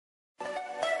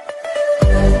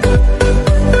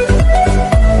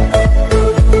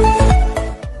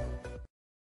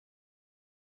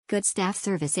Good staff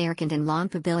service erkend and long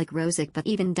pabilik rosik but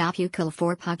even dapukul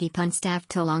for pagi pun staff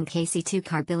tolong kc2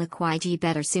 karbilik yg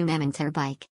better soon emang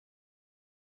terbike.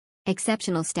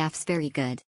 Exceptional staff's very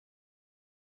good.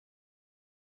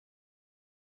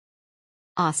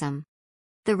 Awesome.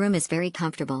 The room is very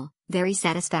comfortable, very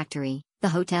satisfactory. The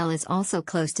hotel is also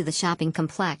close to the shopping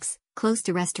complex, close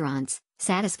to restaurants,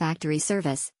 satisfactory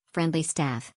service, friendly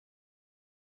staff.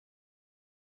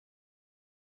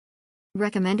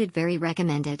 Recommended, very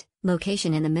recommended.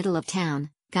 Location in the middle of town,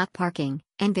 got parking,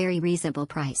 and very reasonable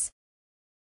price.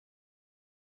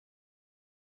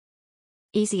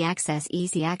 Easy access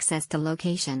to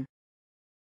location.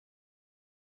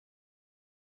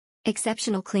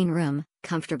 Exceptional clean room,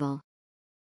 comfortable.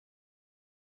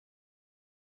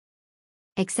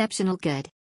 Exceptional good.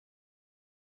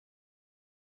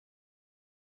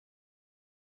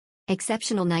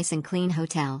 Exceptional nice and clean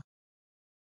hotel.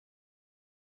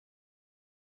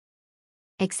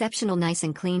 Exceptional nice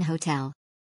and clean hotel.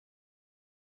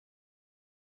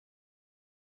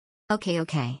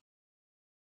 Okay.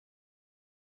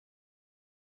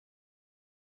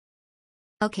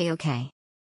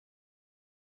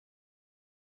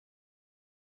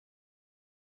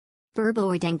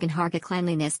 Berbeoidengan harga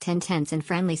cleanliness 10 tenths and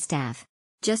friendly staff.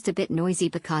 Just a bit noisy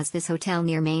because this hotel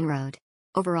near main road.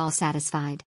 Overall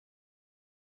satisfied.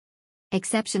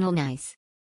 Exceptional nice.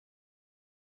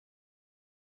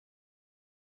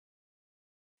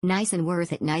 Nice and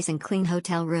worth it, nice and clean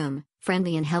hotel room,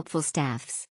 friendly and helpful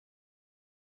staffs.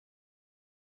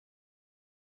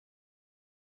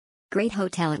 Great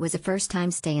hotel. It was a first time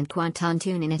stay in Kuantan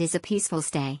and it is a peaceful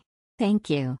stay. Thank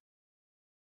you.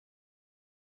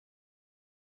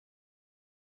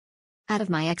 Out of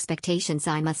my expectations,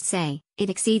 I must say, it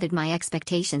exceeded my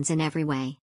expectations in every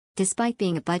way. Despite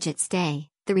being a budget stay,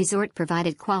 the resort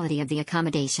provided quality of the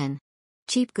accommodation.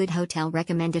 Cheap good hotel,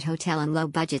 recommended hotel on low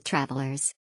budget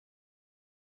travelers.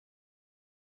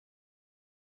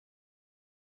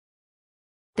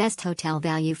 Best hotel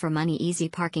value for money, easy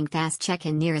parking, fast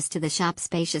check-in nearest to the shop,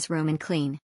 spacious room and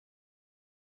clean.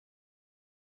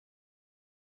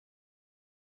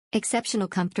 Exceptional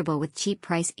comfortable with cheap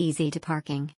price, easy to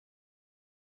parking.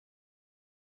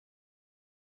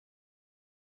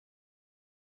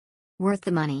 Worth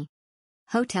the money.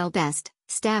 Hotel best,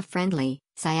 staff friendly,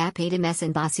 Siapatam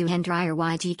Mesan Basuhan Dryer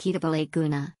YG Kitabale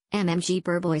Guna, MMG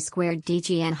Burboy Squared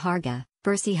DGN Harga,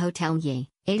 Bursi Hotel Ye,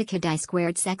 Adakadai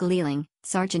Squared Sekaliling,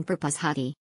 Sergeant Purpose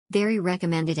Hati. Very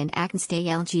recommended and akan stay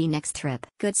LG next trip.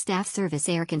 Good staff service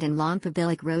erkend and long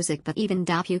pabilik rosik but even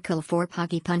dapukul for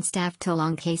pagi pun staff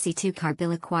tolong kc2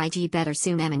 karbilik yg better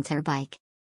soon emang terbike.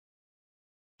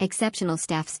 Exceptional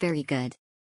staff's very good.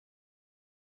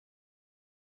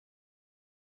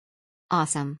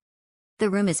 Awesome. The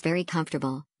room is very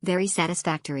comfortable, very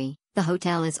satisfactory. The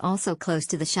hotel is also close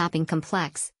to the shopping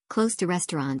complex, close to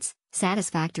restaurants,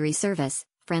 satisfactory service,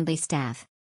 friendly staff.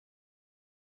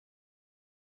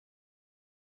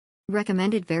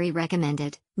 Recommended, very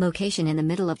recommended. Location in the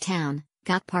middle of town,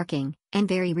 got parking, and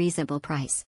very reasonable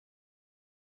price.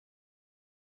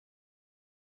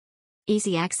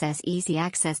 Easy access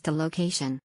to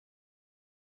location.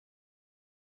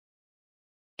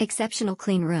 Exceptional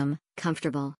clean room,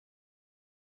 comfortable.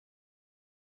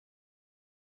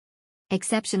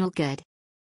 Exceptional good.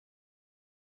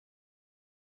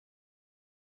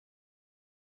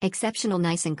 Exceptional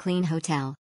nice and clean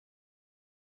hotel.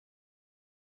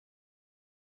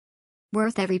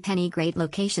 Worth every penny, great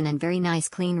location and very nice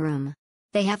clean room.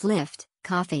 They have lift,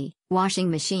 coffee,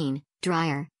 washing machine,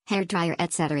 dryer, hair dryer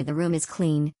etc. The room is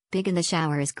clean, big and the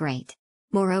shower is great.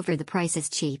 Moreover, the price is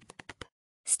cheap.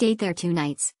 Stayed there 2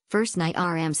 nights, first night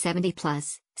RM 70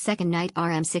 plus, second night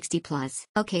RM 60 plus.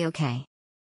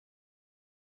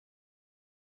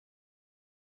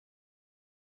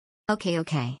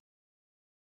 Okay.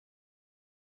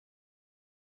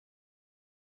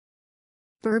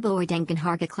 Berbeoidengan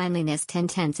harga cleanliness 10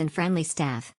 tenths and friendly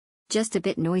staff. Just a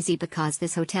bit noisy because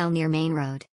this hotel near main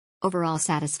road. Overall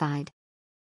satisfied.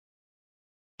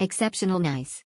 Exceptional nice.